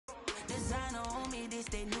this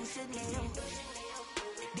that new Chanel.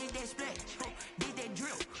 Did that split, did that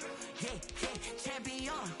drill. Yeah,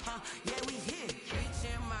 champion, yeah, we here.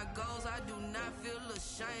 Reaching my goals, I do not feel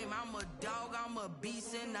ashamed. I'm a dog, I'm a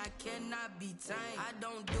beast, and I cannot be tamed. I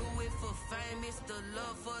don't do it for fame, it's the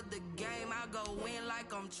love for the game. I go in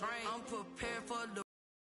like I'm trained. I'm prepared for the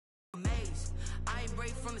maze. I ain't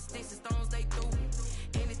break from the sticks and stones they threw.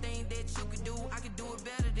 Anything that you can do, I can do it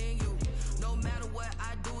better than you. No matter what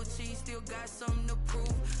I do, achieve, still got something to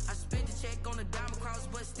prove. I spent the check on the diamond cross,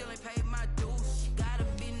 but still ain't paid my dues. Gotta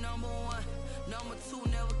be number one, number two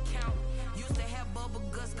never count. Used to have bubble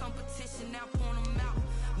guts competition, now point them out.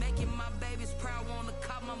 Making my babies proud, wanna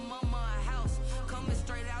cop my mama a house. Coming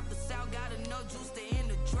straight out the south, got enough juice to end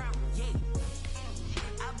the drought. Yeah,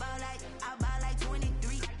 I buy like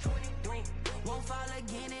 23. Won't fall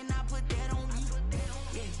again, and I put that on me.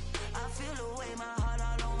 Yeah, I feel the way, my heart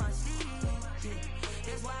all on my sleeve. Yeah,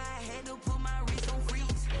 that's why I had to put my wrist on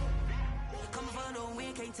freeze. Coming for the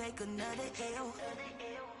win, can't take another L.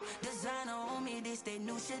 Designer on me, this that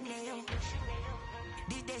new Chanel.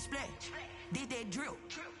 Did that splash, did that drill.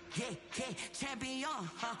 Yeah, champion,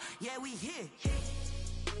 yeah, we here.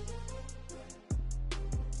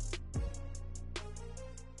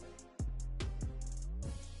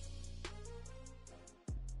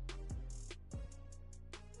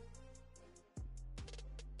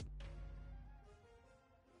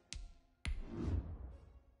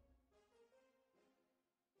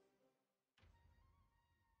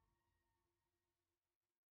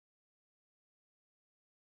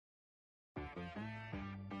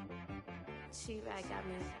 She-Rag got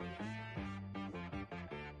me.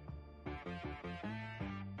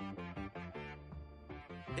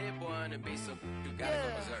 Hit boy on the beat, so you gotta go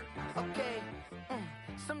berserk. Okay.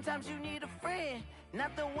 Sometimes you need a friend,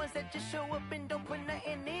 not the ones that just show up and don't put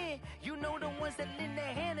nothing in. You know the ones that lend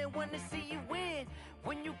their hand and want to see you win.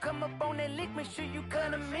 When you come up on that lick, make sure you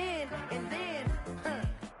cut them in. And then,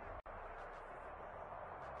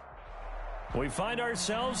 We find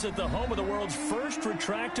ourselves at the home of the world's first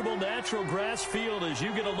retractable natural grass field as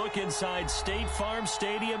you get a look inside State Farm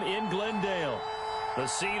Stadium in Glendale. The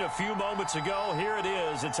scene a few moments ago, here it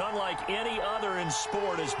is. It's unlike any other in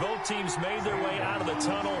sport as both teams made their way out of the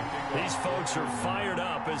tunnel. These folks are fired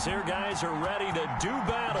up as their guys are ready to do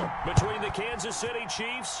battle between the Kansas City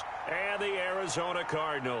Chiefs and the Arizona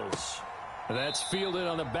Cardinals. That's fielded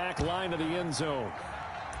on the back line of the end zone.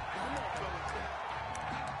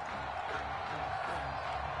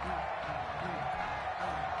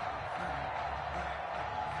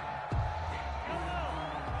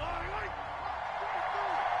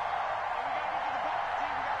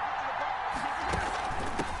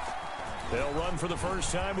 They'll run for the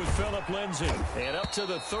first time with Phillip Lindsay. And up to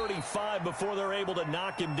the 35 before they're able to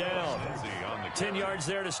knock him down. 10 yards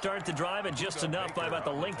there to start the drive, and just enough by about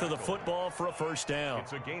the length of the football for a first down.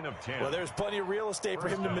 It's a gain of 10. Well, there's plenty of real estate for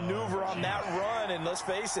him to maneuver on that run, and let's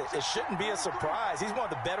face it, it shouldn't be a surprise. He's one of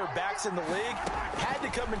the better backs in the league. Had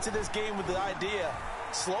to come into this game with the idea,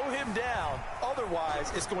 slow him down,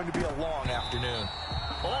 otherwise it's going to be a long afternoon.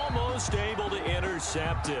 Almost able to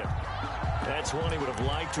intercept it. That's one he would have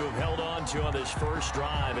liked to have held on to on this first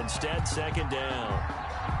drive. Instead, second down.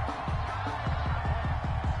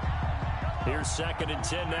 Here's 2nd and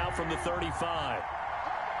 10 now from the 35.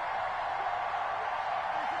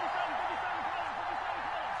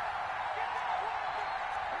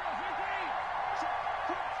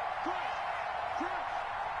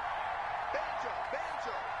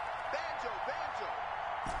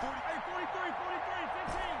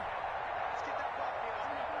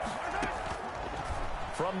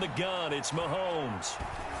 From the gun, it's Mahomes.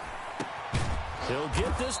 He'll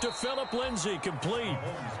get this to Phillip Lindsay, complete.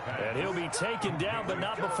 And he'll be taken down, but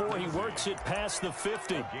not before he works it past the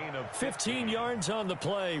 50. 15 yards on the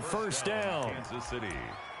play, first down. Kansas City.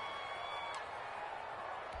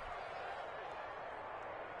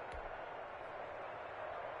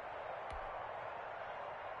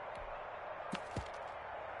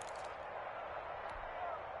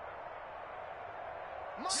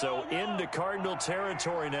 So into Cardinal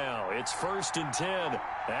territory now. It's 1st and 10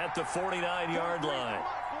 at the 49-yard line.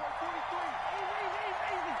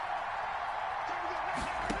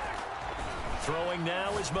 Throwing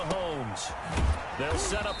now is Mahomes. They'll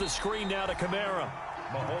set up the screen now to Kamara.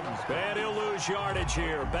 And he'll lose yardage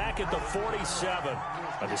here. Back at the 47.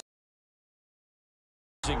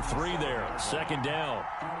 Using 3 there. 2nd down.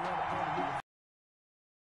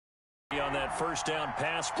 On that first down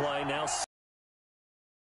pass play now.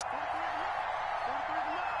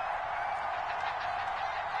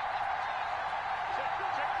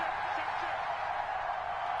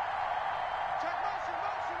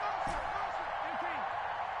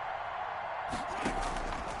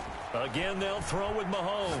 Again, they'll throw with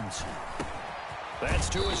Mahomes. That's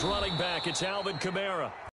to his running back. It's Alvin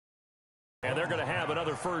Kamara. And they're going to have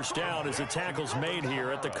another first down as the tackle's made here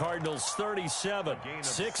at the Cardinals' 37.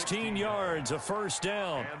 16 yards, a first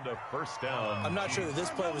down. And a first down. I'm not sure that this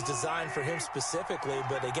play was designed for him specifically,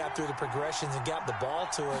 but they got through the progressions and got the ball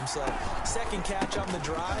to him. So, second catch on the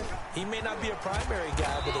drive. He may not be a primary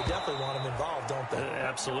guy, but they definitely want him involved, don't they?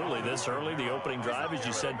 Absolutely. This early, the opening drive, as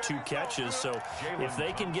you said, 2 catches. So, if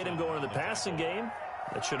they can get him going in the passing game,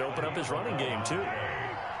 that should open up his running game, too.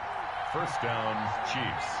 First down,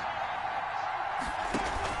 Chiefs.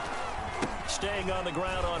 Staying on the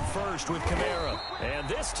ground on first with Kamara. And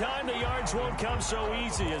this time the yards won't come so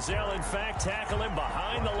easy as they'll, in fact, tackle him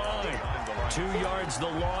behind the line. 2 yards the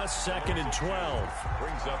loss, 2nd and 12.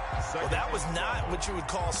 Well, that was not what you would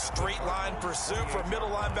call straight line pursuit for a middle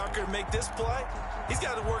linebacker to make this play. He's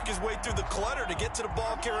got to work his way through the clutter to get to the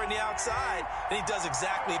ball carrier on the outside, and he does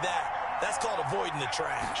exactly that. That's called avoiding the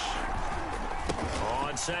trash.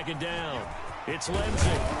 On 2nd down, it's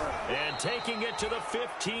Lindsey. And taking it to the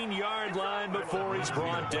 15-yard line before he's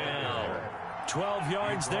brought down. 12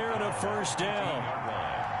 yards there and a first down.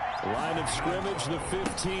 Line of scrimmage, the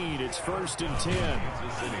 15. It's 1st and 10.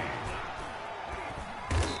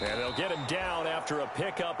 And they'll get him down after a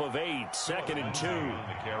pickup of 8. 2nd and 2.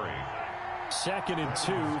 2nd and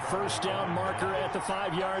 2. First down marker at the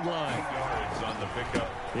 5-yard line.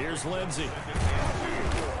 Here's Lindsey.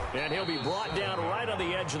 And he'll be brought down right on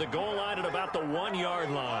the edge of the goal line at about the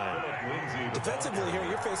 1-yard line. Defensively here,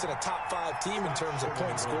 you're facing a top-5 team in terms of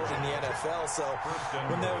points scored in the NFL. So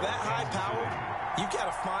when they're that high-powered, you've got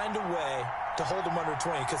to find a way to hold them under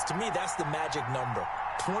 20. Because to me, that's the magic number.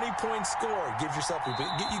 20 points scored gives yourself your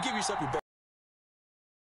best.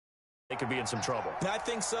 They could be in some trouble. And I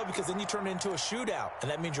think so, because then you turn it into a shootout,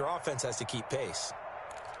 and that means your offense has to keep pace.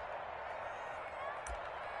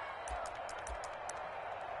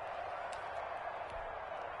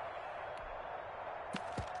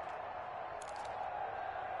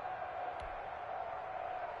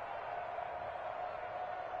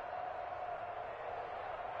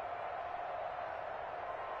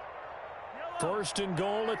 First and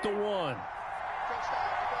goal at the 1.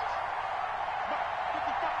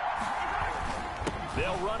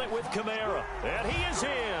 They'll run it with Kamara. And he is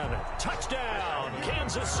in. Touchdown,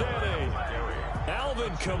 Kansas City.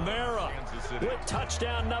 Alvin Kamara with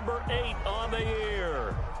touchdown number 8 on the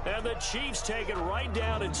year. And the Chiefs take it right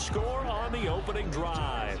down and score on the opening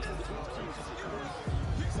drive.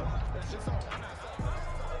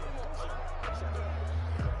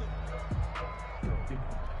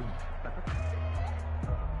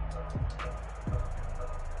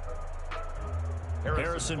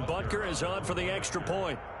 Harrison Butker is on for the extra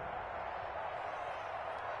point.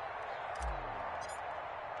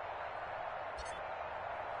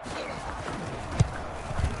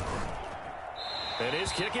 And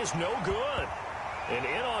his kick is no good. An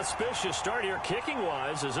inauspicious start here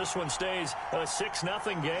kicking-wise as this one stays a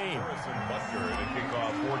 6-0 game. Harrison Butker in a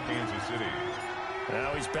kickoff for Kansas City.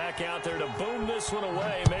 Now he's back out there to boom this one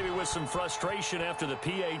away, maybe with some frustration after the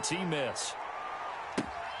PAT miss.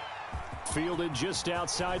 Fielded just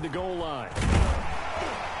outside the goal line.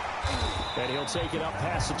 And he'll take it up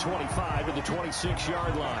past the 25 to the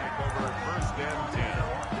 26-yard line. Over 1st and 10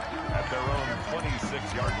 at their own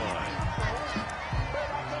 26-yard line.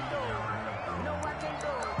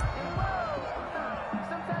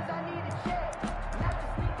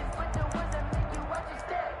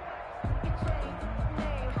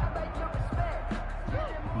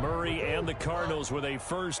 Murray and the Cardinals with a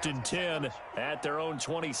 1st and 10 at their own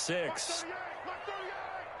 26.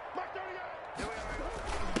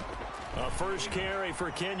 A first carry for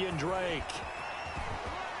Kenyon Drake.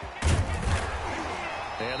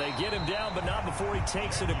 And they get him down, but not before he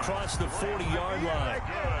takes it across the 40-yard line.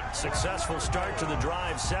 Successful start to the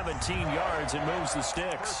drive, 17 yards, and moves the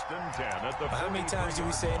sticks. How many times do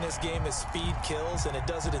we say in this game that speed kills, and it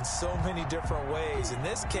does it in so many different ways? In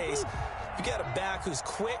this case, you got a back who's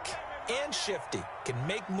quick and shifty, can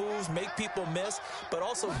make moves, make people miss, but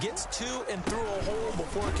also gets to and through a hole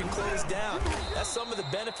before it can close down. That's some of the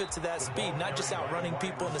benefits of that speed, not just outrunning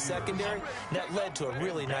people in the secondary. That led to a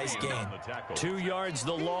really nice game. 2 yards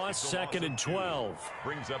the loss, 2nd and 12.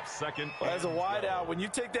 Brings up 2nd. As a wideout, when you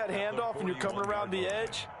take that handoff and you're coming around the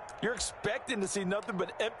edge, you're expecting to see nothing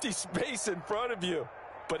but empty space in front of you.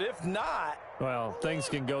 But if not... Well, things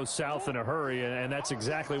can go south in a hurry, and that's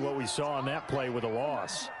exactly what we saw on that play with a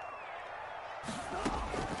loss.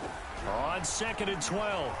 On 2nd and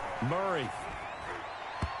 12, Murray.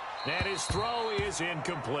 And his throw is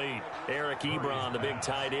incomplete. Eric Ebron, the big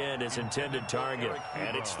tight end, his intended target.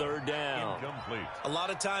 And it's third down. Incomplete. A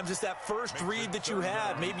lot of times it's that first read that you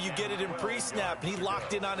have. Maybe you get it in pre-snap, and he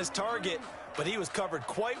locked in on his target, but he was covered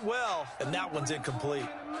quite well, and that one's incomplete.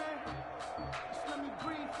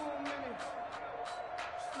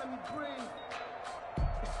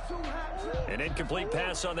 An incomplete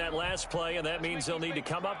pass on that last play, and that means they'll need to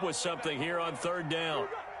come up with something here on third down.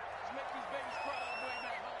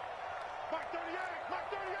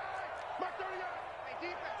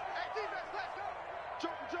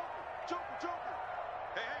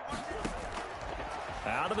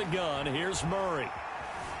 Out of the gun, here's Murray.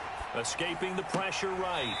 Escaping the pressure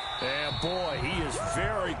right. And boy, he is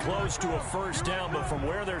very close to a first down, but from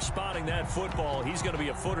where they're spotting that football, he's going to be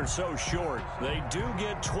a foot or so short. They do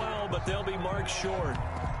get 12, but they'll be marked short.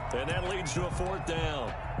 And that leads to a fourth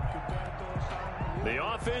down. The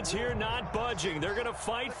offense here not budging. They're going to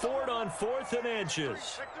fight for it on 4th and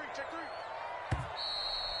inches.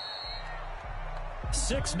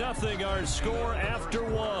 6-0 our score after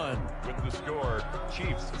one. With the score,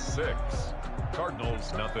 Chiefs 6,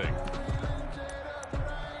 Cardinals nothing.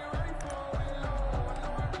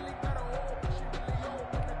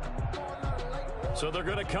 So they're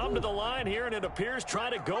going to come to the line here, and it appears try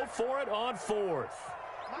to go for it on 4th.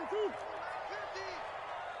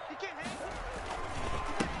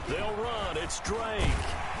 They'll run. It's Drake.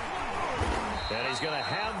 And he's going to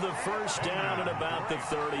have the first down at about the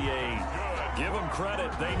 38. Give them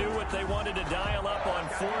credit. They knew what they wanted to dial up on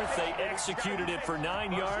 4th. They executed it for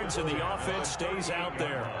 9 yards, and the offense stays out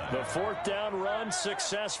there. The 4th down run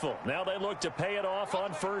successful. Now they look to pay it off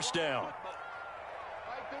on first down.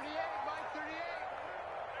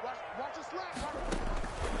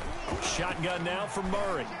 Shotgun now for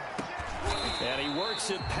Murray. And he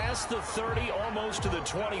works it past the 30, almost to the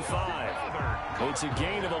 25. It's a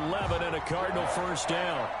gain of 11 and a Cardinal first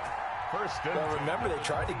down. Well, remember, they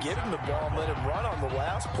tried to give him the ball and let him run on the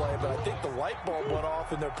last play, but I think the light bulb went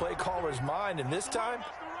off in their play caller's mind, and this time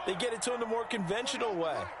they get it to him the more conventional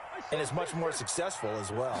way, and it's much more successful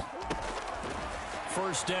as well.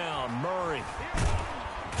 First down, Murray.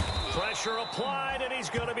 Pressure applied, and he's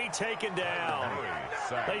going to be taken down.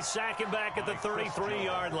 They sack him back at the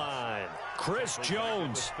 33-yard line. Chris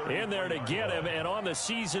Jones in there to get him, and on the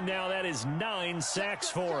season now, that is 9 sacks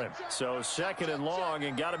for him. So 2nd and long,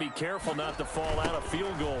 and got to be careful not to fall out of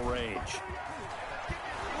field goal range.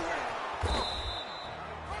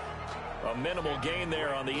 A minimal gain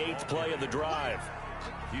there on the 8th play of the drive.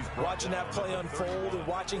 Watching that play unfold and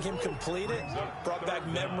watching him complete it brought back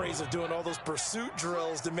memories of doing all those pursuit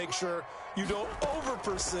drills to make sure you don't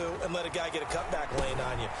over-pursue and let a guy get a cutback lane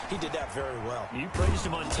on you. He did that very well. You praised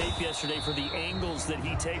him on tape yesterday for the angles that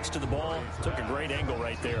he takes to the ball. Took a great angle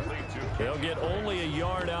right there. They'll get only a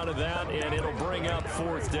yard out of that, and it'll bring up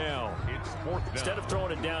 4th down. Instead of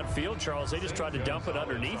throwing it downfield, Charles, they just tried to dump it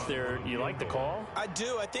underneath there. You like the call? I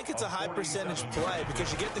do. I think it's a high percentage play because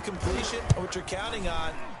you get the completion. What you're counting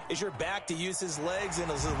on is your back to use his legs and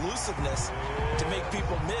his elusiveness to make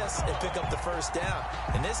people miss and pick up the first down.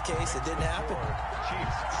 In this case, it didn't happen.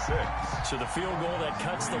 Chiefs 6. So the field goal that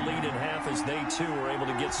cuts the lead in half as they, too, were able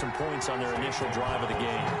to get some points on their initial drive of the game.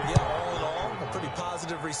 Yeah, all in all, a pretty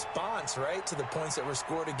positive response, right, to the points that were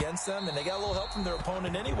scored against them, and they got a little help from their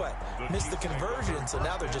opponent anyway. Missed the conversion, so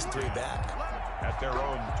now they're just 3 back. At their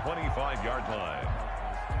own 25-yard line.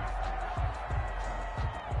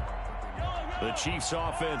 The Chiefs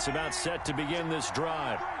offense about set to begin this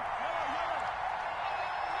drive.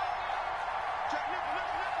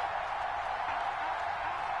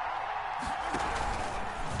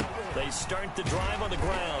 They start the drive on the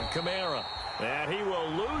ground. Kamara. And he will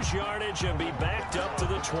lose yardage and be backed up to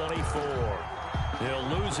the 24.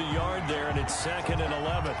 He'll lose a yard there, and it's 2nd and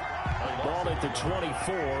 11. Ball at the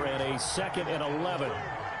 24 and a 2nd and 11.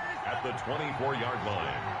 At the 24-yard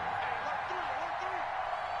line.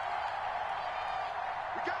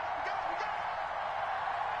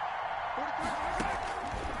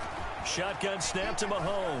 Shotgun snap to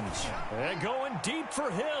Mahomes. And going deep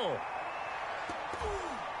for Hill.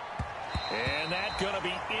 And that's going to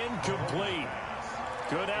be incomplete.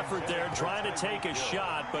 Good effort there trying to take a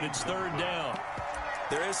shot, but it's 3rd down.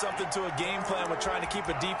 There is something to a game plan with trying to keep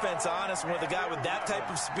a defense honest. With a guy with that type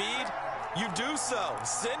of speed, you do so.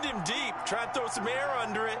 Send him deep, try and throw some air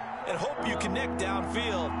under it, and hope you connect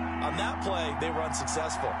downfield. On that play, they were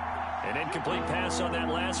unsuccessful. An incomplete pass on that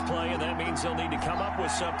last play, and that means they'll need to come up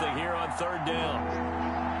with something here on 3rd down.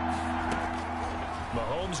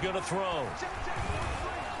 Mahomes going to throw.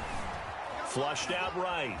 Flushed out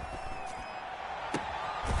right.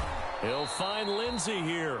 He'll find Lindsey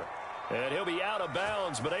here. And he'll be out of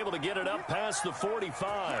bounds, but able to get it up past the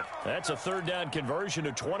 45. That's a third down conversion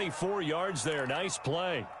of 24 yards there. Nice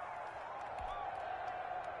play.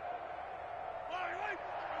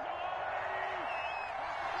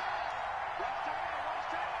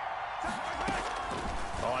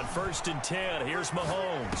 On 1st and 10, here's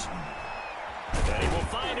Mahomes. And he will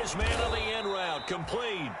find his man on the end route.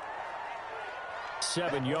 Complete.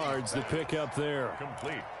 7 yards, the pickup there.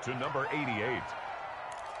 Complete to number 88.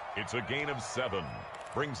 It's a gain of 7.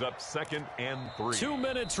 Brings up 2nd and 3. 2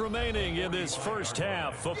 minutes remaining in this first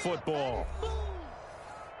half of football.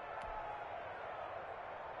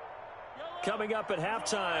 Coming up at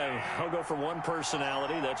halftime, I'll go from one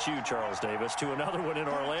personality, that's you, Charles Davis, to another one in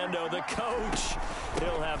Orlando, the coach.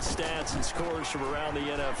 He'll have stats and scores from around the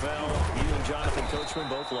NFL. You and Jonathan Coachman,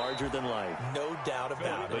 both larger than life. No doubt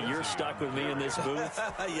about it. But you're stuck with me in this booth,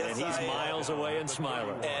 yes, and he's miles away and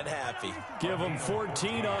smiling. And happy. Give him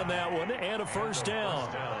 14 on that one and a first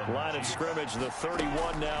down. Line of scrimmage, the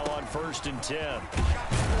 31 now on 1st and 10.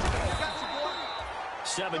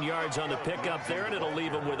 7 yards on the pickup there, and it'll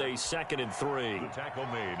leave him with a 2nd and 3. The tackle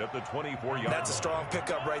made at the 24-yard. That's a strong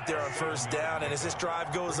pickup right there on first down, and as this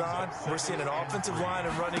drive goes on, we're seeing an offensive line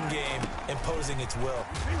and running game imposing its will.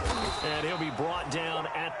 And he'll be brought down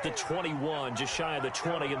at the 21, just shy of the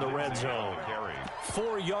 20 in the red zone.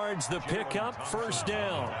 4 yards the pickup, first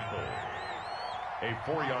down. A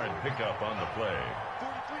 4-yard pickup on the play.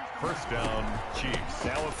 First down, Chiefs.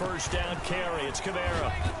 Now a first down carry. It's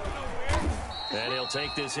Kamara. And he'll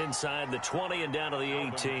take this inside the 20 and down to the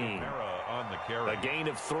 18. On the carry. A gain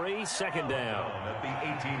of 3, second down. At the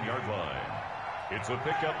 18-yard line. It's a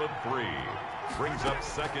pickup of 3. Brings up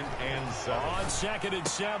 2nd and 7. On 2nd and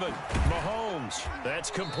 7, Mahomes. That's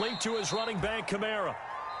complete to his running back, Kamara.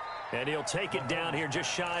 And he'll take it down here just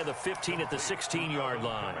shy of the 15 at the 16-yard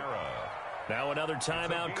line. Now another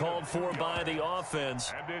timeout called for by the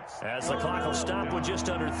offense as the clock will stop with just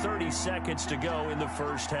under 30 seconds to go in the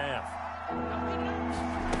first half.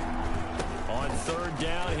 On 3rd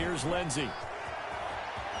down, here's Lindsey.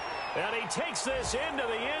 And he takes this into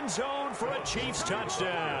the end zone for a Chiefs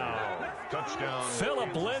touchdown. Touchdown.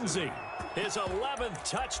 Philip Lindsey, his 11th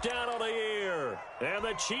touchdown of the year. And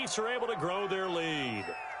the Chiefs are able to grow their lead.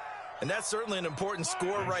 And that's certainly an important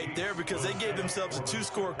score right there because they gave themselves a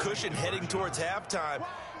 2-score cushion heading towards halftime.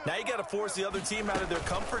 Now you got to force the other team out of their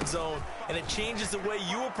comfort zone, and it changes the way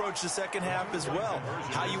you approach the second half as well.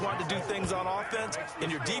 How you want to do things on offense,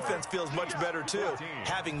 and your defense feels much better too,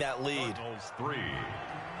 having that lead. 3.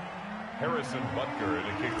 Harrison Butker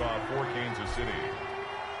to kick off for Kansas City.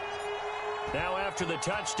 Now after the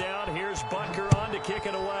touchdown, here's Butker on to kick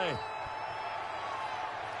it away.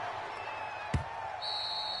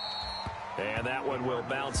 And that one will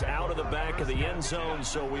bounce out of the back of the end zone,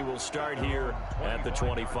 so we will start here at the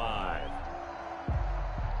 25.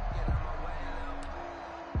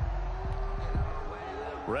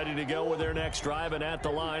 Ready to go with their next drive, and at the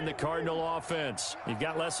line, the Cardinal offense. You've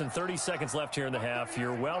got less than 30 seconds left here in the half.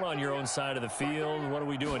 You're well on your own side of the field. What are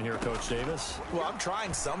we doing here, Coach Davis? Well, I'm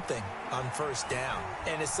trying something on first down,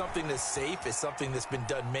 and it's something that's safe. It's something that's been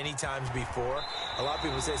done many times before. A lot of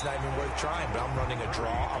people say it's not even worth trying, but I'm running a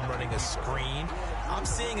draw. I'm running a screen. I'm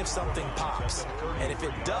seeing if something pops, and if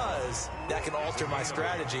it does, that can alter my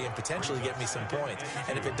strategy and potentially get me some points.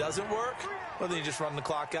 And if it doesn't work, well, then you just run the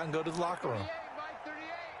clock out and go to the locker room.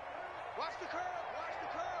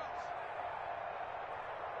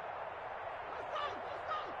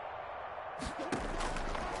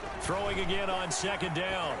 Throwing again on 2nd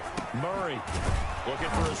down. Murray looking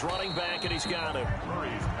for his running back, and he's got him.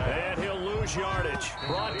 And he'll lose yardage.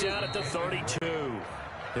 Brought down at the 32.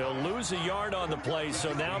 He'll lose a yard on the play,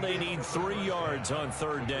 so now they need 3 yards on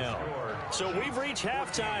 3rd down. So we've reached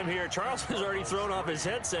halftime here. Charles has already thrown off his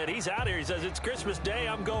headset. He's out here. He says, it's Christmas Day.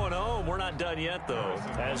 I'm going home. We're not done yet, though.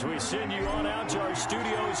 As we send you on out to our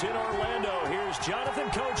studios in Orlando, here's Jonathan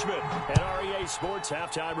Coachman at REA Sports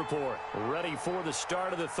Halftime Report. Ready for the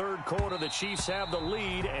start of the 3rd quarter. The Chiefs have the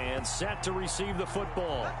lead and set to receive the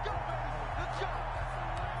football.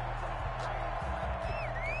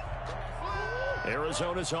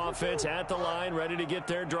 Arizona's offense at the line, ready to get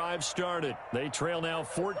their drive started. They trail now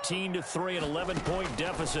 14-3, an 11-point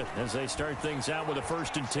deficit as they start things out with a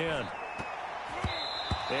 1st and 10.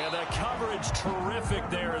 And the coverage terrific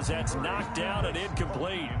there as that's knocked down and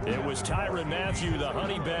incomplete. It was Tyrann Mathieu, the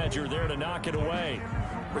Honey Badger, there to knock it away.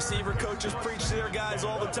 Receiver coaches preach to their guys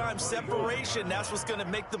all the time. Separation, that's what's going to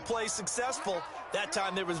make the play successful. That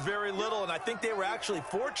time there was very little, and I think they were actually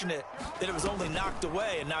fortunate that it was only knocked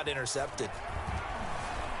away and not intercepted.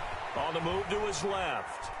 On the move to his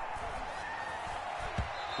left.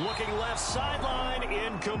 Looking left sideline,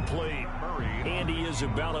 incomplete. Andy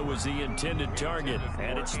Isabella was the intended target,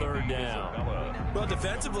 and it's third down. Well,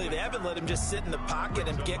 defensively, they haven't let him just sit in the pocket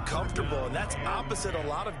and get comfortable, and that's opposite a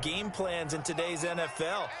lot of game plans in today's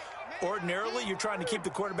NFL. Ordinarily, you're trying to keep the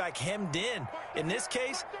quarterback hemmed in. In this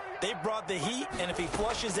case, they brought the heat, and if he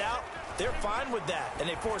flushes out, they're fine with that, and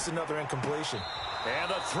they force another incompletion. And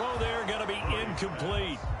the throw there going to be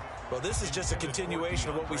incomplete. Well, this is just a continuation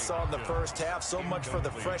of what we saw in the first half. So much for the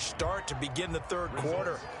fresh start to begin the third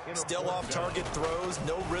quarter. Still off-target throws,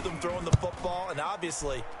 no rhythm throwing the football, and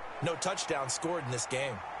obviously no touchdown scored in this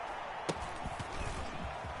game.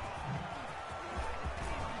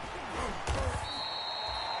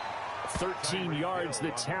 $13 yards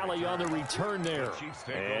the tally on the return there.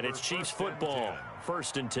 And it's Chiefs football.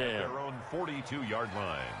 First and 10. Their own 42-yard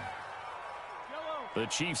line. The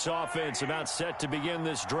Chiefs offense about set to begin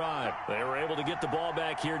this drive. They were able to get the ball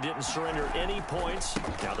back here, didn't surrender any points.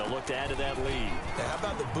 Now they'll look to add to that lead. Now, how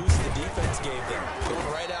about the boost the defense gave them? Going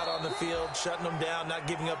right out on the field, shutting them down, not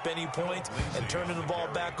giving up any points, and turning the ball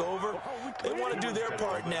back over. They want to do their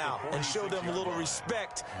part now and show them a little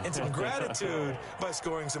respect and some gratitude by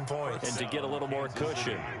scoring some points. And to get a little more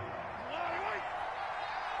cushion.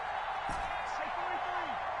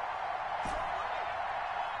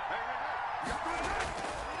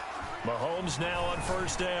 Mahomes now on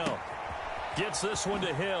first down. Gets this one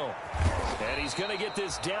to Hill. And he's going to get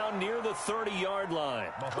this down near the 30-yard line.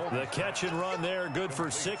 The catch and run there, good for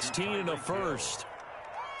 16 and a first.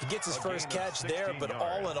 He gets his first catch there, but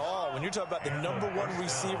all in all, when you're talking about the #1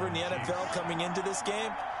 receiver in the NFL coming into this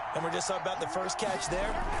game, and we're just talking about the first catch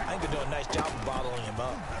there, I think they're doing a nice job of bottling him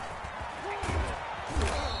up.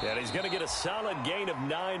 And he's going to get a solid gain of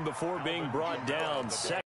 9 before being brought down.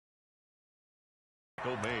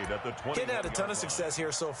 Getting had a ton of success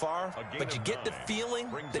here so far, but you get the feeling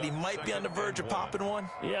that he might be on the verge of popping one.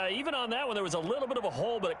 Yeah, even on that one, there was a little bit of a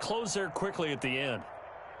hole, but it closed there quickly at the end.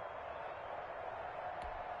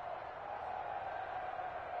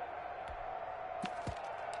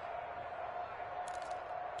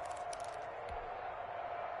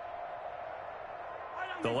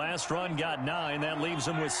 The last run got 9. That leaves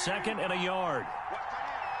him with 2nd and a yard.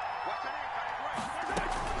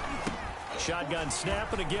 Shotgun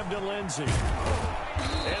snap and a give to Lindsey.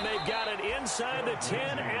 And they've got it inside the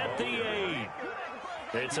 10 at the 8.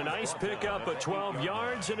 It's a nice pickup of 12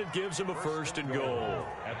 yards, and it gives him a 1st and goal.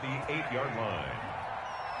 At the 8-yard line.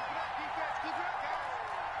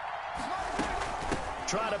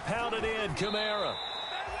 Try to pound it in, Kamara.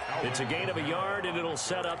 It's a gain of a yard, and it'll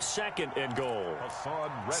set up 2nd and goal.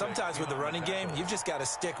 Sometimes with the running game, you've just got to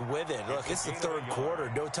stick with it. Look, it's the third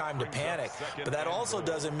quarter, no time to panic. But that also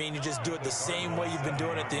doesn't mean you just do it the same way you've been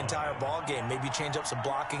doing it the entire ball game. Maybe change up some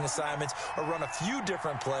blocking assignments or run a few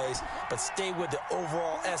different plays, but stay with the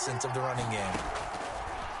overall essence of the running game.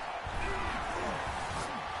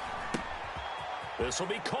 This will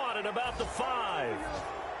be caught at about the 5.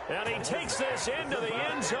 And he takes this into the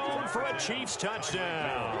end zone for a Chiefs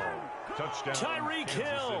touchdown. Tyreek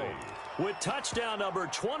Hill with touchdown number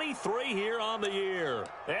 23 here on the year.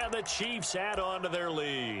 And the Chiefs add on to their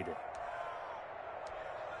lead.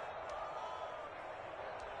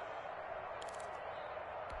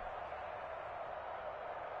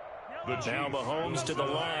 Now Mahomes to the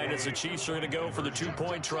line as the Chiefs are going to go for the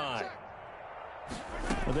 2-point try.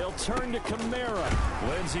 They'll turn to Kamara.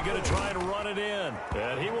 Lindsey going to try to run it in.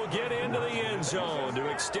 And he will get into the end zone to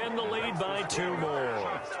extend the lead by 2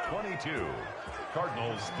 more. 22.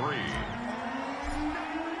 Cardinals 3.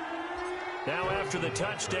 Now after the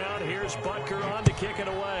touchdown, here's Butker on to kick it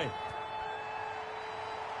away.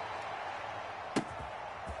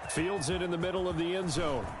 Fields it in the middle of the end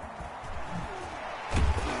zone.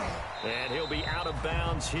 And he'll be out of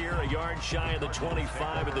bounds here, a yard shy of the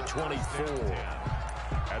 25 at the 24.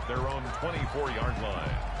 At their own 24-yard line.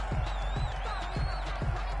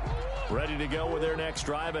 Ready to go with their next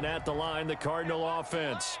drive, and at the line, the Cardinal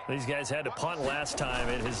offense. These guys had to punt last time.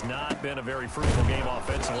 It has not been a very fruitful game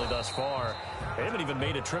offensively thus far. They haven't even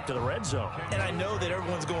made a trip to the red zone. And I know that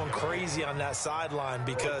everyone's going crazy on that sideline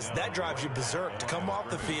because that drives you berserk to come off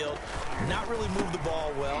the field, not really move the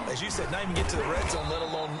ball well. As you said, not even get to the red zone, let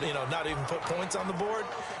alone, not even put points on the board.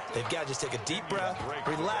 They've got to just take a deep breath,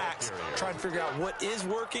 relax, try and figure out what is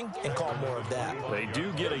working, and call more of that. They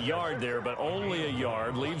do get a yard there, but only a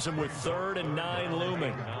yard. Leaves them with 3rd and 9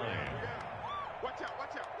 looming.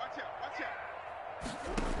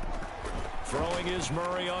 Throwing is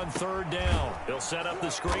Murray on 3rd down. He'll set up the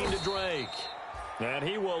screen to Drake. And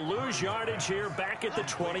he will lose yardage here back at the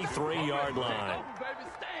 23-yard line.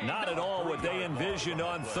 Not at all what they envisioned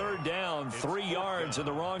on 3rd down. 3 yards in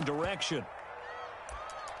the wrong direction.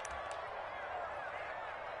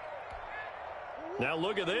 Now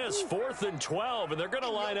look at this, 4th and 12, and they're going to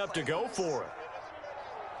line up to go for it.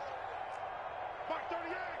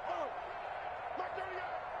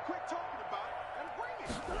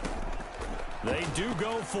 They do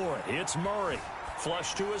go for it. It's Murray.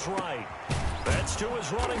 Flush to his right. That's to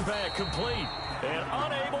his running back, complete. And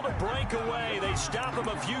unable to break away. They stop him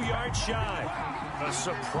a few yards shy. A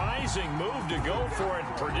surprising move to go for it.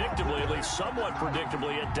 Predictably, at least somewhat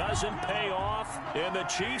predictably, it doesn't pay off. And the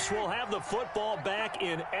Chiefs will have the football back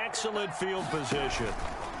in excellent field position.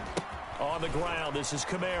 On the ground, this is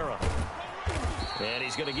Kamara. And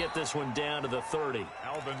he's going to get this one down to the 30.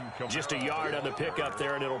 Just a yard on the pickup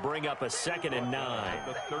there, and it'll bring up a 2nd and 9.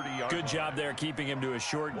 Good job there keeping him to a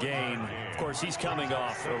short gain. Of course, he's coming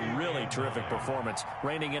off a really terrific performance,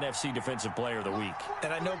 reigning NFC Defensive Player of the Week.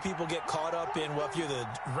 And I know people get caught up in, well, if you're the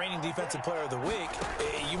reigning Defensive Player of the Week,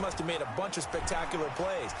 you must have made a bunch of spectacular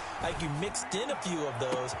plays. Like you mixed in a few of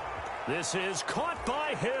those. This is caught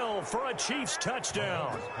by Hill for a Chiefs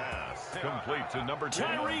touchdown. Pass complete to number 2.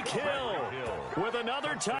 Tyreek Hill with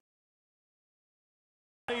another touchdown.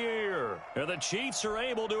 And the Chiefs are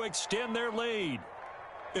able to extend their lead.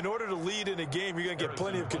 In order to lead in a game, you're going to get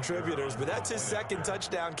plenty of contributors, but that's his 2nd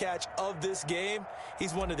touchdown catch of this game.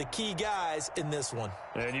 He's one of the key guys in this one.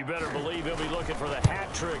 And you better believe he'll be looking for the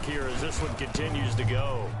hat trick here as this one continues to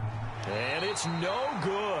go. And it's no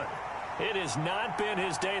good. It has not been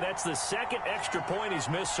his day. That's the 2nd extra point he's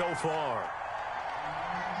missed so far.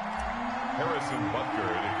 Harrison Butker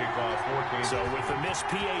to kick off 14. So with the missed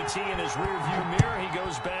PAT in his rearview mirror, he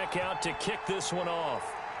goes back out to kick this one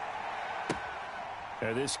off.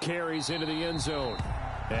 And this carries into the end zone.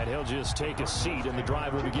 And he'll just take a seat, and the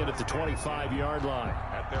drive will begin at the 25-yard line.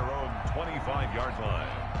 At their own 25-yard line.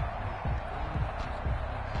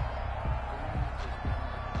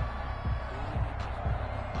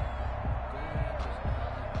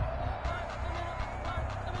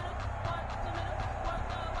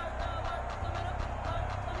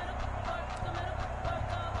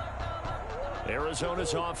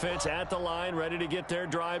 Arizona's offense at the line, ready to get their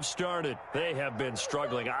drive started. They have been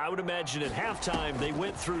struggling. I would imagine at halftime they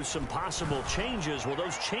went through some possible changes. Well,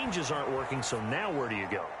 those changes aren't working, so now where do you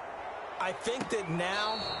go? I think that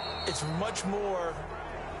now it's much more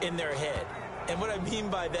in their head. And what I mean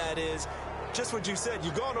by that is just what you said.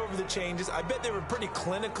 You've gone over the changes. I bet they were pretty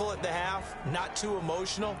clinical at the half, not too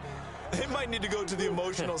emotional. They might need to go to the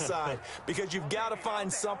emotional side because you've got to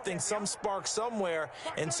find something, some spark somewhere.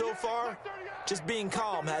 And so far, just being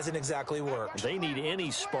calm hasn't exactly worked. They need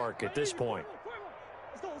any spark at this point.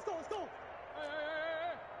 Let's go.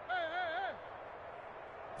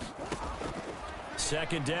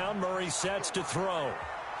 Second down, Murray sets to throw.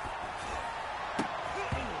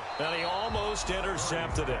 And he almost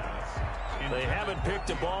intercepted it. They haven't picked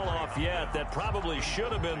the ball off yet. That probably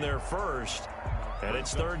should have been their first. And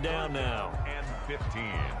it's 3rd down now. And 15.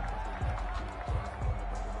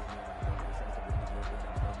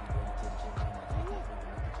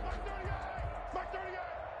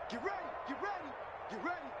 Get ready.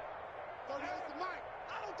 38's the mic.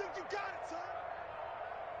 I don't think you got it, son.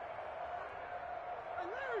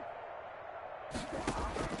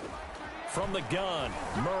 From the gun,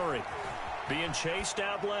 Murray being chased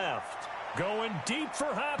out left. Going deep for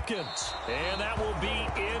Hopkins. And that will be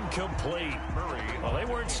incomplete. Well, they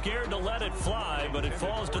weren't scared to let it fly, but it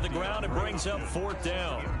falls to the ground and brings up 4th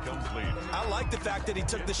down. I like the fact that he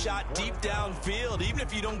took the shot deep downfield. Even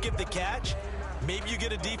if you don't get the catch, maybe you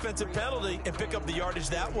get a defensive penalty and pick up the yardage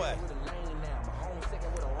that way.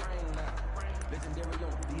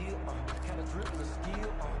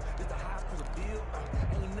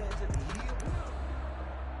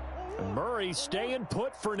 Murray staying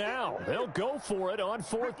put for now. They'll go for it on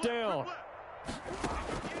 4th down.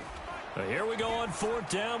 Here we go on 4th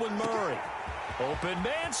down with Murray. Open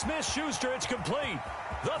man, Smith-Schuster, it's complete.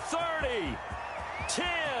 The 30,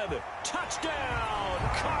 10, touchdown,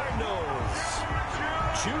 Cardinals.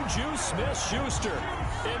 Juju Smith-Schuster,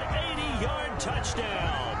 an 80-yard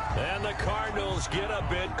touchdown. And the Cardinals get a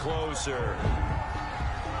bit closer.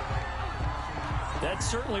 That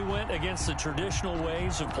certainly went against the traditional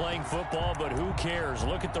ways of playing football, but who cares?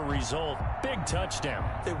 Look at the result. Big touchdown.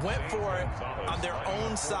 They went for it on their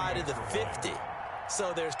own side of the 50.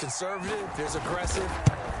 So there's conservative, there's aggressive,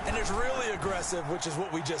 and there's really aggressive, which is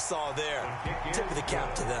what we just saw there. Tip of the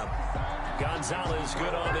cap to them. Gonzalez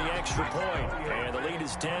good on the extra point, and the lead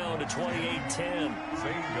is down to 28-10.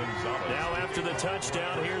 Now after the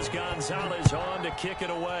touchdown, here's Gonzalez on to kick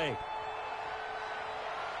it away.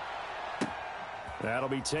 That'll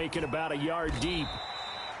be taken about a yard deep.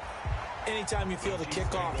 Anytime you feel the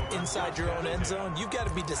kickoff inside your own end zone, you've got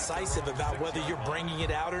to be decisive about whether you're bringing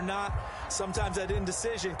it out or not. Sometimes that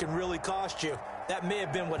indecision can really cost you. That may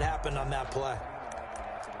have been what happened on that play.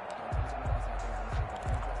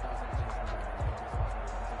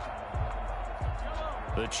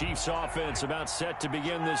 The Chiefs offense about set to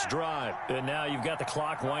begin this drive. And now you've got the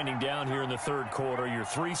clock winding down here in the third quarter. You're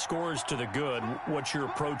 3 scores to the good. What's your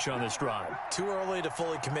approach on this drive? Too early to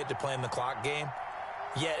fully commit to playing the clock game.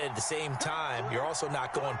 Yet at the same time, you're also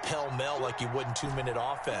not going pell-mell like you would in 2-minute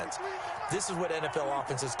offense. This is what NFL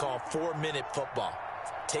offenses call 4-minute football.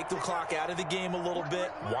 Take the clock out of the game a little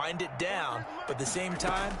bit, wind it down, but at the same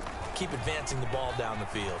time, keep advancing the ball down the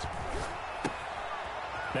field.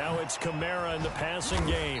 Now it's Kamara in the passing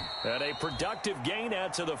game. And a productive gain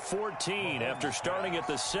out to the 14 after starting at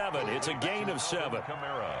the 7. It's a gain of 7.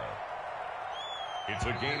 Kamara. It's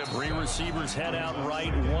a gain of 3 receivers head out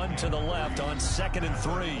right, 1 to the left on 2nd and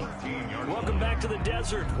 3. Welcome back to the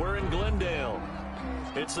desert. We're in Glendale.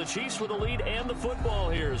 It's the Chiefs with the lead and the football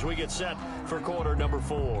here as we get set for quarter number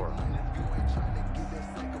 4.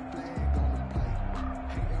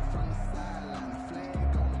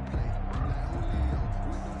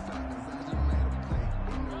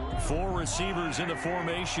 Four receivers in the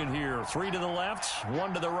formation here. 3 to the left,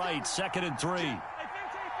 1 to the right, 2nd and 3.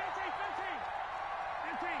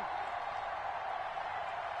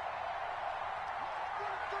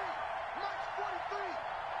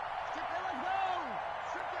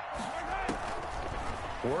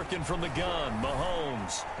 Working from the gun,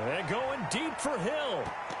 Mahomes. And going deep for Hill.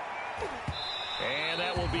 And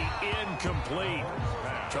that will be incomplete.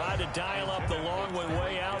 Tried to dial up the long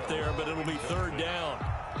way out there, but it'll be 3rd down.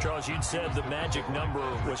 Charles, you'd said the magic number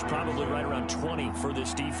was probably right around 20 for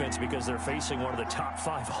this defense because they're facing one of the top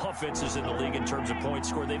 5 offenses in the league in terms of points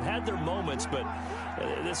scored. They've had their moments, but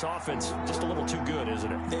this offense just a little too good,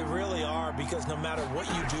 isn't it? They really are, because no matter what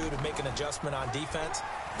you do to make an adjustment on defense,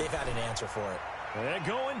 they've had an answer for it. And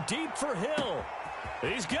going deep for Hill.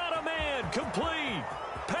 He's got a man complete.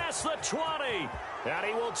 Past the 20. And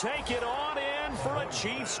he will take it on in for a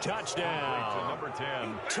Chiefs touchdown. To number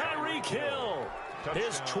 10. Tyreek Hill.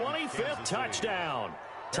 His 25th touchdown.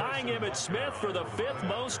 Tying Emmitt Smith for the 5th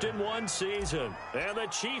most in one season. And the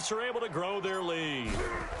Chiefs are able to grow their lead.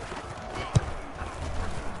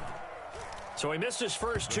 So he missed his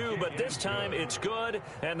first 2, but this time it's good,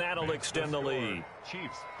 and that'll extend the lead.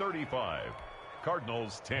 Chiefs 35.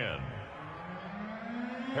 Cardinals 10.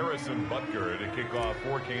 Harrison Butker to kick off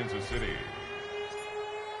for Kansas City.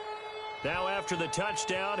 Now after the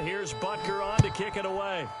touchdown, here's Butker on to kick it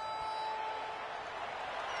away.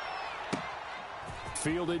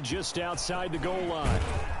 Fielded just outside the goal line.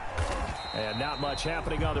 And not much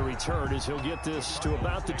happening on the return as he'll get this to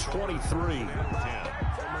about the 23. 10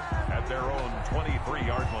 at their own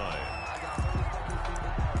 23-yard line.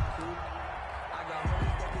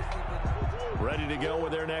 Ready to go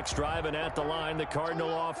with their next drive, and at the line, the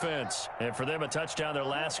Cardinal offense. And for them, a touchdown their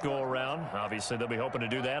last go-around. Obviously, they'll be hoping to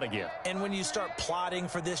do that again. And when you start plotting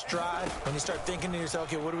for this drive, when you start thinking to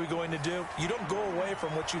yourself, okay, what are we going to do? You don't go away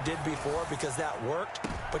from what you did before because that worked,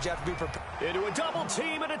 but you have to be prepared. Into a double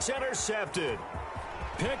team, and it's intercepted.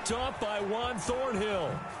 Picked up by Juan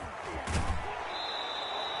Thornhill.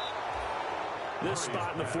 This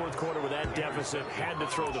spot in the 4th quarter with that deficit, had to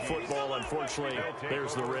throw the football. Unfortunately,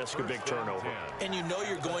 there's the risk of big turnover. And you know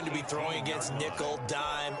you're going to be throwing against nickel,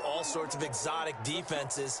 dime, all sorts of exotic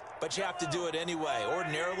defenses, but you have to do it anyway.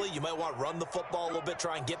 Ordinarily, you might want to run the football a little bit,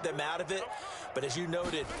 try and get them out of it. But as you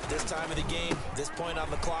noted, this time of the game, this point on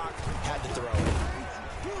the clock, had to throw it.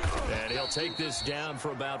 And he'll take this down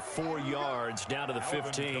for about 4 yards, down to the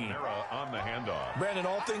 15. On the handoff. Brandon,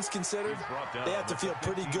 all things considered, they have to feel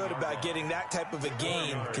pretty good about getting that type of a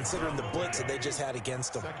gain, considering the blitz that they just had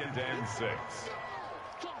against them. 2nd and 6.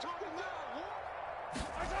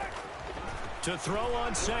 To throw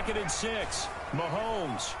on 2nd and 6.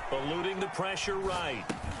 Mahomes eluding the pressure right.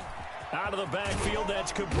 Out of the backfield,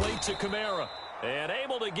 that's complete to Kamara. And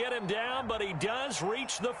able to get him down, but he does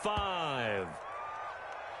reach the 5.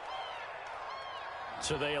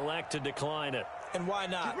 So they elect to decline it. And why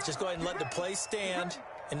not? Just go ahead and let the play stand,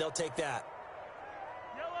 and they'll take that.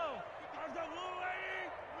 Yellow. There's the blue lady.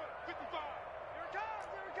 55. Here it comes.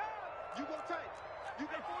 Here it comes. You go tight. You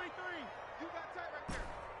got 43. You got tight right there.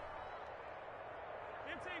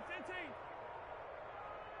 15.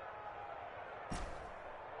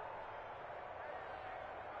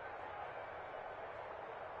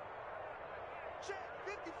 Check.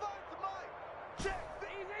 55 to Mike. Check.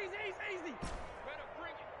 Easy. Better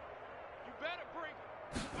bring it. You better bring it.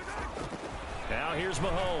 Now here's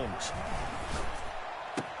Mahomes.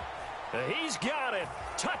 He's got it.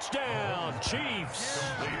 Touchdown, Chiefs.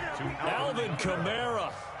 Alvin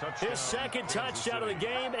Kamara, his second touchdown of the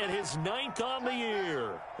game and his 9th on the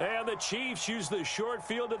year. And the Chiefs use the short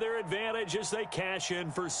field to their advantage as they cash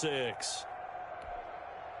in for 6.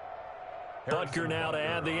 Butker now to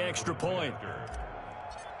add the extra point.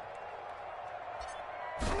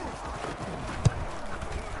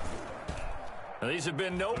 Now, these have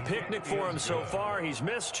been no picnic for him so far. He's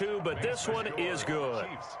missed 2, but this one is good.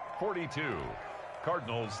 Chiefs 42,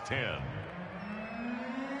 Cardinals 10.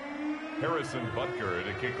 Harrison Butker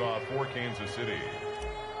to kick off for Kansas City.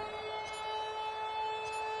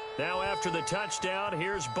 Now after the touchdown,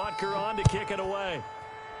 here's Butker on to kick it away.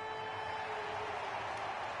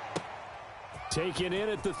 Taken in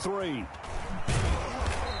at the 3.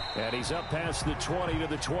 And he's up past the 20 to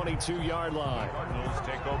the 22-yard line. Cardinals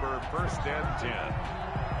take over 1st and 10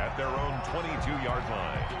 at their own 22-yard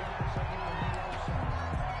line.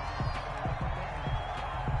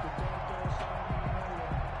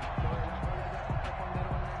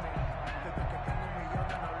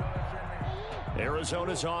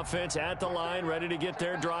 Arizona's offense at the line, ready to get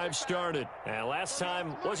their drive started. And last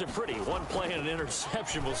time wasn't pretty. 1 play and an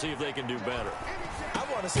interception. We'll see if they can do better. I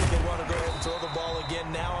want to see if they want to go ahead and throw the ball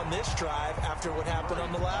again now on this drive after what happened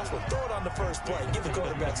on the last one. Throw it on the first play. Give the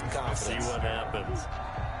quarterback some confidence. See what happens.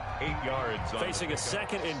 8 yards. Facing a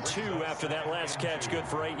 2nd and 2 after that last catch, good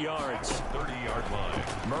for 8 yards. 30-yard line.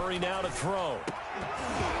 Murray now to throw.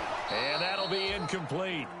 And that'll be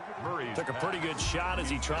incomplete. Murray's took a pretty good shot as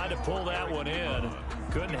he tried to pull that one in.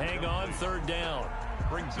 Couldn't hang on 3rd down.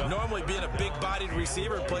 Normally being a big-bodied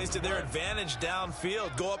receiver plays to their advantage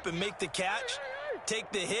downfield. Go up and make the catch,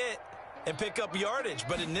 take the hit, and pick up yardage.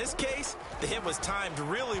 But in this case, the hit was timed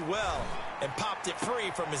really well and popped it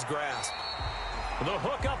free from his grasp. The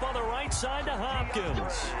hook up on the right side to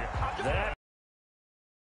Hopkins. That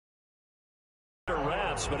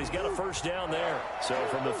wraps, but he's got a 1st down there. So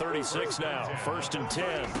from the 36 now, 1st and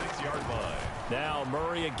 10. 6-yard line. Now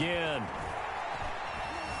Murray again.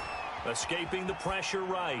 Escaping the pressure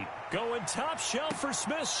right. Going top shelf for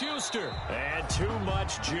Smith-Schuster. And too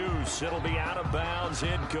much juice. It'll be out of bounds,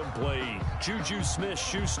 incomplete. Juju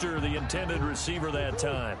Smith-Schuster, the intended receiver that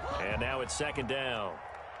time. And now it's 2nd down.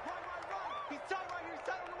 He's tight right here. He's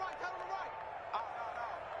tight on the right. Tight on the right. Out.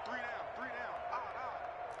 3 down. 3 down. Out.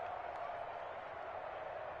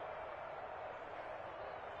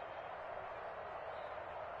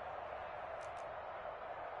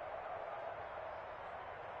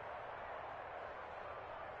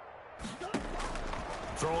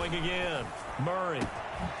 Throwing again. Murray.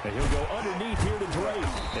 And he'll go underneath here to Drake.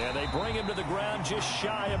 And they bring him to the ground just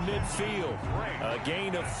shy of midfield. A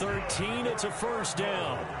gain of 13. It's a 1st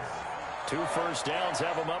down. 2 first downs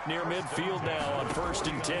have him up near midfield now on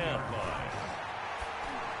 1st and 10.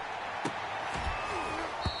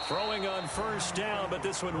 Throwing on 1st down, but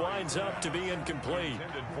this one winds up to be incomplete.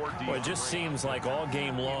 Well, it just seems like all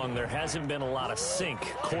game long there hasn't been a lot of sync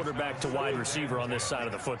quarterback to wide receiver on this side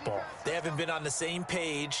of the football. They haven't been on the same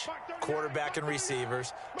page, quarterback and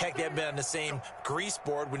receivers. Heck, they haven't been on the same grease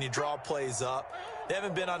board when you draw plays up. They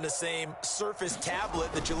haven't been on the same surface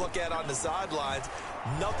tablet that you look at on the sidelines.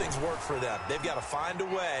 Nothing's worked for them. They've got to find a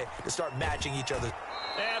way to start matching each other.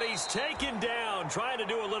 And he's taken down, trying to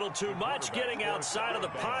do a little too much, getting outside of the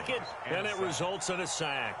pocket, and it results in a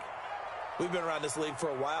sack. We've been around this league for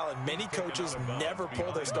a while, and many coaches never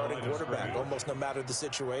pull their starting quarterback, almost no matter the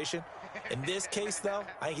situation. In this case, though,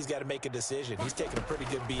 I think he's got to make a decision. He's taking a pretty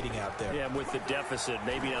good beating out there. Yeah, with the deficit,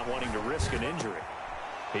 maybe not wanting to risk an injury.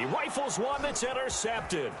 He rifles one that's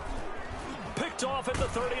intercepted. Picked off at the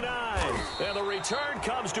 39. And the return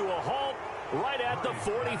comes to a halt right at the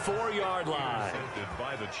 44-yard line.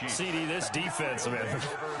 CD, this defense, man,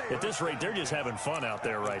 at this rate, they're just having fun out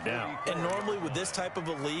there right now. And normally with this type of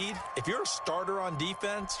a lead, if you're a starter on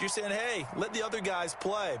defense, you're saying, hey, let the other guys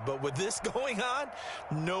play. But with this going on,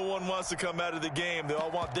 no one wants to come out of the game. They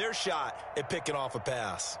all want their shot at picking off a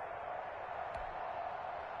pass.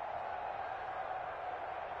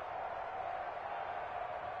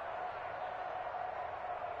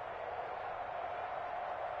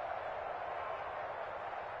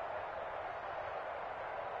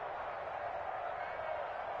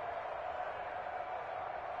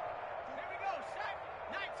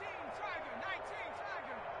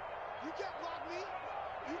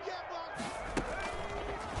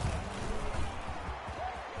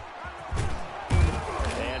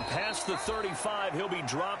 The 35, he'll be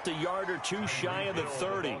dropped a yard or two shy of the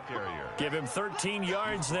 30. Give him 13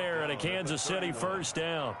 yards there and a Kansas City 1st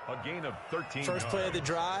down. A gain of 13. First play of the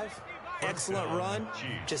drive, excellent run,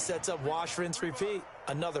 just sets up wash, rinse, repeat.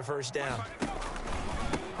 Another 1st down.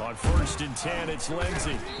 On 1st and 10, it's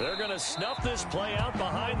Lindsey. They're going to snuff this play out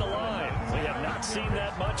behind the line. We have not seen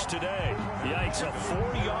that much today. Yikes, a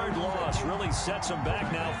 4-yard loss really sets them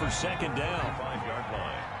back now for 2nd down. 5-yard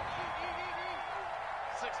line.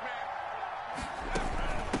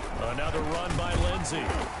 Another run by Lindsey.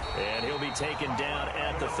 And he'll be taken down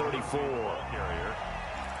at the 34.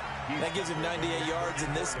 That gives him 98 yards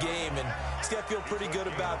in this game, and he's got to feel pretty good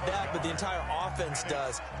about that, but the entire offense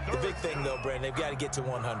does. The big thing, though, Brandon, they've got to get to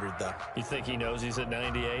 100, though. You think he knows he's at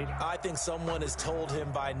 98? I think someone has told him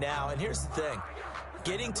by now, and here's the thing.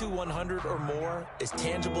 Getting to 100 or more is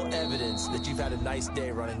tangible evidence that you've had a nice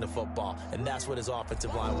day running the football, and that's what his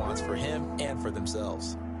offensive line wants for him and for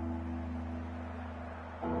themselves.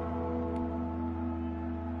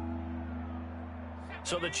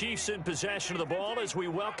 So the Chiefs in possession of the ball as we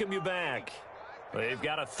welcome you back. They've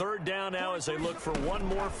got a 3rd down now as they look for one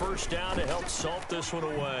more 1st down to help salt this one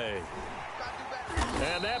away.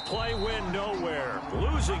 And that play went nowhere.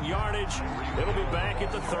 Losing yardage. It'll be back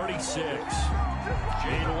at the 36.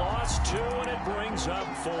 He lost 2, and it brings up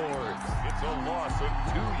 4th. It's a loss of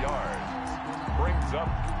 2 yards. Brings up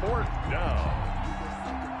 4th down.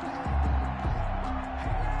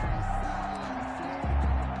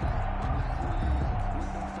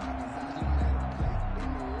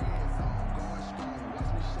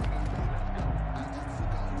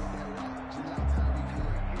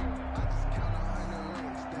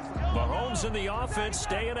 Mahomes and the offense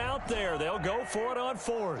staying out there. They'll go for it on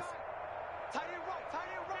 4th. Tie in right.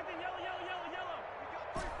 Yellow.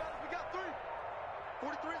 We got 3.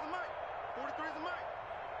 43 is the mic. 43 is the mic.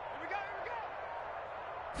 Here we go.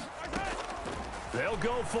 They'll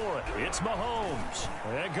go for it. It's Mahomes.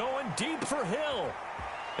 And going deep for Hill.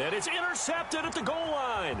 And it's intercepted at the goal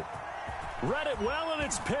line. Read it well, and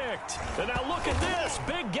it's picked. And now look at this.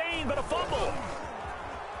 Big gain, but a fumble.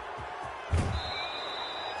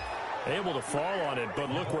 Able to fall on it, but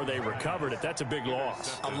look where they recovered it. That's a big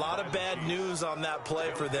loss. A lot of bad news on that play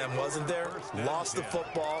for them, wasn't there? Lost the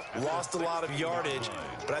football, lost a lot of yardage,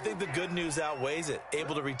 but I think the good news outweighs it.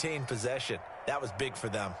 Able to retain possession. That was big for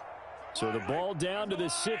them. So the ball down to the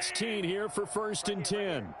 16 here for 1st and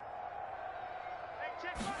 10.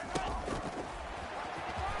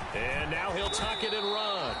 And now he'll tuck it and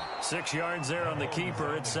run. 6 yards there on the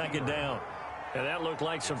keeper. It's 2nd down. And that looked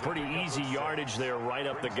like some pretty easy yardage there right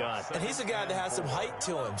up the gut. And he's a guy that has some height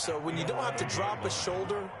to him. So when you don't have to drop a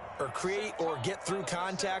shoulder or create or get through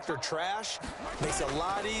contact or trash, makes it a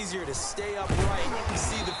lot easier to stay upright,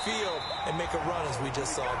 see the field, and make a run as we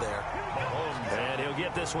just saw there. And he'll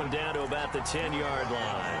get this one down to about the 10-yard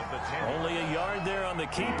line. Only a yard there on the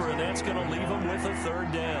keeper, and that's going to leave him with a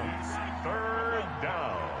 3rd down. 3rd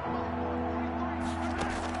down.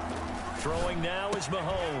 Throwing now is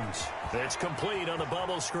Mahomes. It's complete on the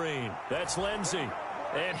bubble screen. That's Lindsey.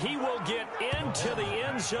 And he will get into the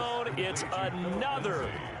end zone. It's another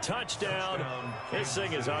touchdown. This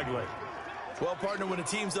thing is ugly. Well, partner, when a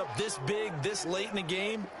team's up this big, this late in the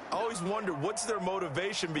game, I always wonder what's their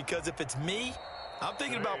motivation, because if it's me, I'm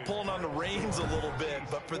thinking about pulling on the reins a little bit.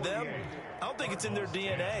 But for them, I don't think it's in their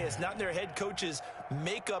DNA. It's not in their head coach's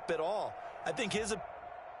makeup at all. I think his...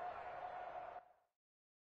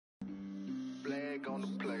 Flag on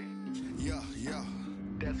the play. Yeah.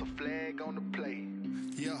 That's a flag on the play.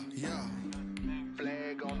 Yeah.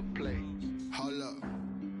 Flag on the play. Hold up.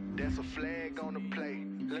 That's a flag on the play.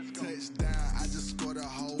 Let's go. Touchdown, I just scored a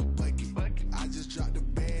whole bucket. I just dropped the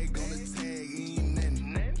bag on the tag, ain't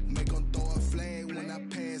nothing. Make them throw a flag when I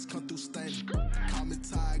pass, come through stunning. Call me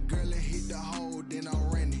tired, girl, and hit the hole, then I'm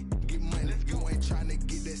running. Get money, you ain't tryna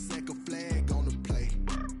get that second flag on the play.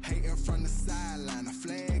 Hating from the sideline, a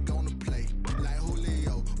flag on the play. Like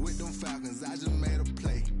Julio with them Falcons, I just made a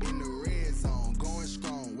play. In the red zone, going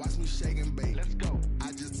strong, watch me shake and bake. Let's go.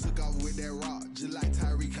 I just took off with that rock, just like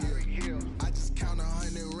Tyreek Hill. I just count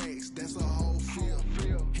 100 racks, that's a whole field.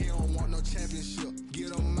 He don't want no championship,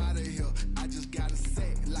 get him out of here. I just got a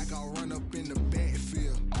set, like I run up in the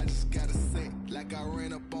backfield. I just got a set, like I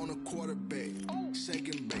ran up on a quarterback. Shake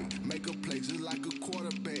and bake, make a play just like a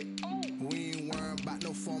quarterback. We ain't worrying about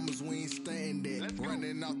no formers, we ain't staying there.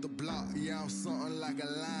 Running off the block, yeah, I'm something like a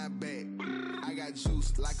linebacker. I got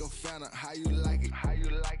juice like a Fanta, how you like it?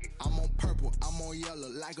 I'm on purple, I'm on yellow,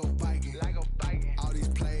 like a Viking. All these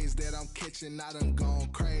plays that I'm catching, I done gone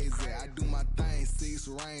crazy. I do my thing, 6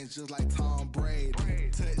 range, just like Tom Brady.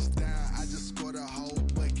 Touchdown, I just scored a whole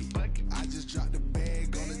bucket. I just dropped the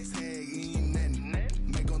bag on the tag, ain't nothing.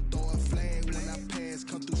 Make them throw a flag when I pass,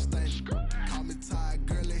 come through stunning. Call me tired,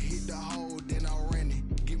 girl, and hit the hole, then I'm running.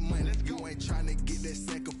 Get money, you ain't tryna get that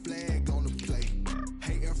second flag on the play.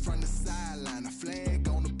 Hating from the sideline, a flag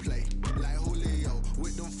on the play. Like Julio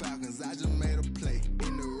with them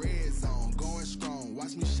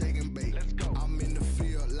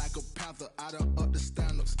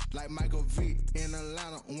like Michael Vick in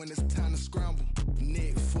Atlanta when it's time to scramble.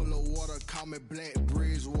 Neck full of water, call me Black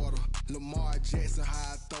Bridgewater. Lamar Jackson,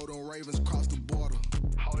 how I throw them Ravens across the border.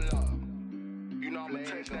 Hold up, you know I'm a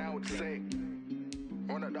touchdown with the sack.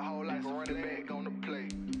 Run up the whole like a running back on the play.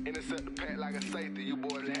 Intercept the pack like a safety, you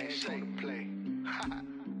boys ain't on the play.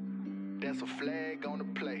 That's a flag on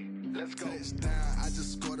the play. Let's go. Touchdown, I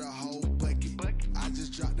just scored a whole bucket. I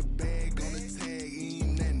just dropped the bag on the tag,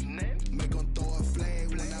 ain't nothing. Make them throw a flag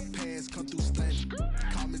when I pass, come through stunning.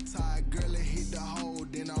 Call me tired, girl, and hit the hole,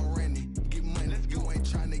 then I'm running. Get money, you ain't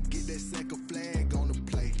trying to get that second flag on the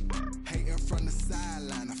play. Hating from the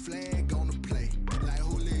sideline, a flag on the play. Like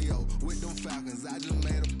Julio with them Falcons, I just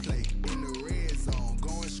made a play. In the red zone,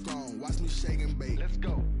 going strong, watch me shake and bake. Let's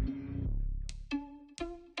go.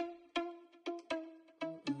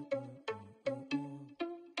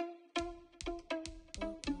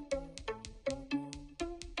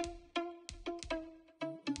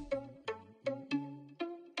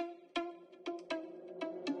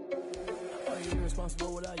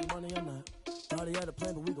 Irresponsible without your money or not. Thought he had a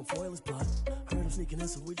plan, but we gon' foil his plot. Heard him sneaking in,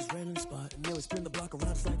 so we just ran in the spot. And then we spin the block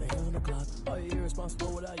around just like the hands on the clock. Are you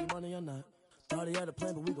irresponsible without your money or not? Thought he had a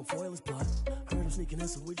plan, but we gon' foil his plot. Heard him sneaking in,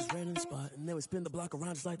 so we just ran in the spot. And then we spin the block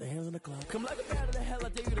around just like the hands on the clock. Come like a bat of the hell, I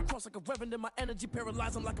dare you to cross like a reverend. And my energy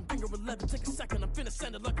paralyzed, I'm like a finger 11. Take a second, I'm finna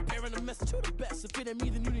send it like a parent a message. You the best, if it ain't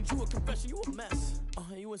me, then you need you a confession. You a mess,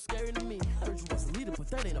 you ain't scary to me. Heard you was a leader, but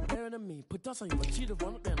that ain't apparent to me. Put dust on you like cheetah,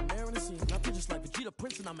 run up down the air in the scene. I feel just like Vegeta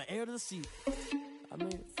Prince, and I'm an heir to the seat. I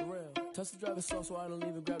mean, for real. Touch the driver's soft, so I don't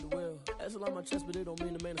even grab the wheel. That's on my chest, but it don't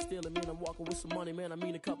mean the man is stealing. Mean I'm walking with some money, man, I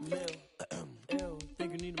mean a couple mil. Ew,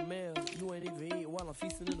 think you need a meal. You ain't even eating while I'm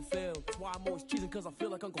feasting in the field. That's why I'm always cheating, cause I feel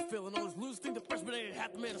like Uncle Phil. And all those losers think the freshman ain't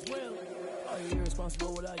half the man as well. Are you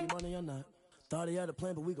irresponsible without your money or not? Thought he had a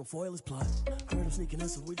plan, but we gon' foil his plot. Heard him sneaking in,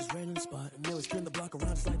 so we just ran in the spot. And then we spin the block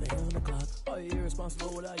around just like the hands on the clock. Are you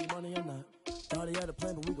irresponsible without your money or not? Thought he had a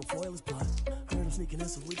plan, but we gon' foil his plot. Heard him sneaking in,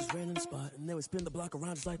 so we just ran in the spot. And then we spin the block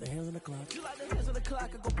around just like the hands on the clock. You like the hands on the clock,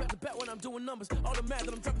 I go back to back when I'm doing numbers. All the mad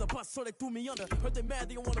that I'm driving the bus, so they threw me under. Heard they mad,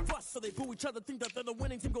 they don't wanna bust, so they boo each other. Think that they're the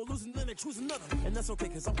winning team, go losing, then they choose another. And that's okay,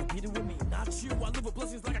 cause I'm competing with me, not you. I live with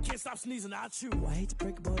blessings like I can't stop sneezing, not you. I hate to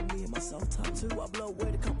break about me and myself top too. I blow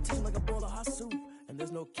away the competition like a bowl of hot soup. And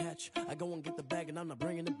there's no catch, I go and get the bag and I'm not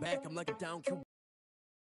bringing it back. I'm like a down cube.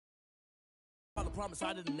 I promise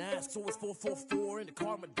I didn't ask, so it's 444 in the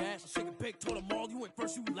car, my dash. I shake a big, told them all, you ain't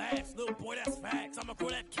first, you last. Little boy, that's facts, I'ma throw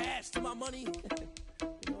that cash to my money. You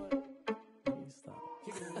know what? Let me stop.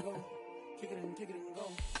 Kick it and go. Kick it and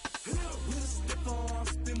go. With a stiff on,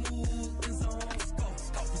 spin move, and zone, go.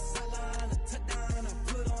 Off the sideline, a touchdown,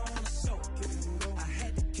 I put on a show. Kick it and go. I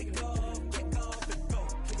had to kick off and go.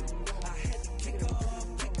 Kick it and go. I had to kick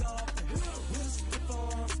off and go. With a stiff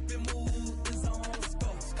on, spin move, and zone, go.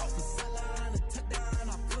 Off the sideline, a touchdown,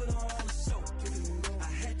 I put on a show. Kick it and go. I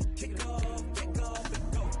had to kick off and go.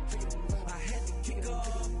 Kick it and go. I had to kick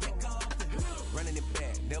off and go. Running it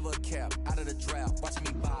back, never a cap, out of the draft, watching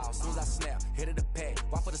me ball, soon as I snap, hit of the pack,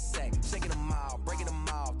 walk for the sack, shaking them out, breaking them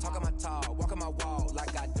off, talking my talk, walking my wall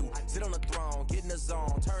like I do, sit on the throne, get in the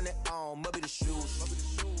zone, turn it on, must be the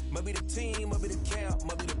shoes, must be the team, must be the camp,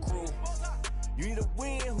 must be the crew, you need a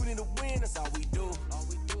win, who need a win, that's all we do,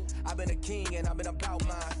 I've been a king and I've been about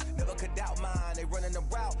mine, never could doubt mine, they running the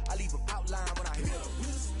route, I leave them outline when I hit them. We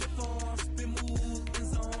just step on, spin move,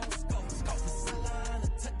 and zone, go. Off the sideline, a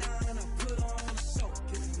touchdown, I put on a show.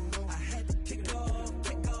 I had to kick off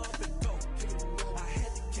and go. I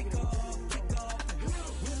had to kick off and go.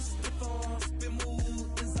 We just step on, spin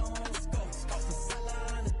move, and zone, go. Off the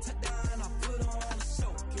sideline, a touchdown, I put on a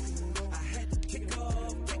show. I had to kick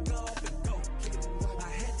off and go. I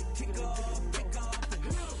had to kick off and go.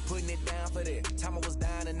 Putting it down for that, time I was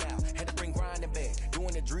dying and out, had to bring grinding back,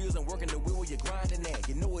 doing the drills and working the wheel where you're grinding at,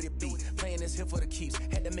 you know what it be, playing this here for the keeps,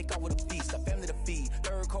 had to make out with a feast, a family to feed,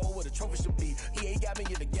 third cold where the trophy should be, EA got me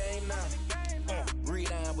in the game now,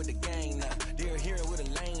 breathe on with the game now, they're here with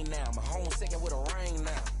a lane now, my home second with a rain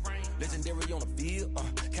now, legendary on the field,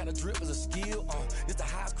 kinda drip is a skill, it's the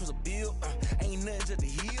highest cruiser bill, ain't nothing just the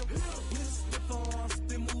heel,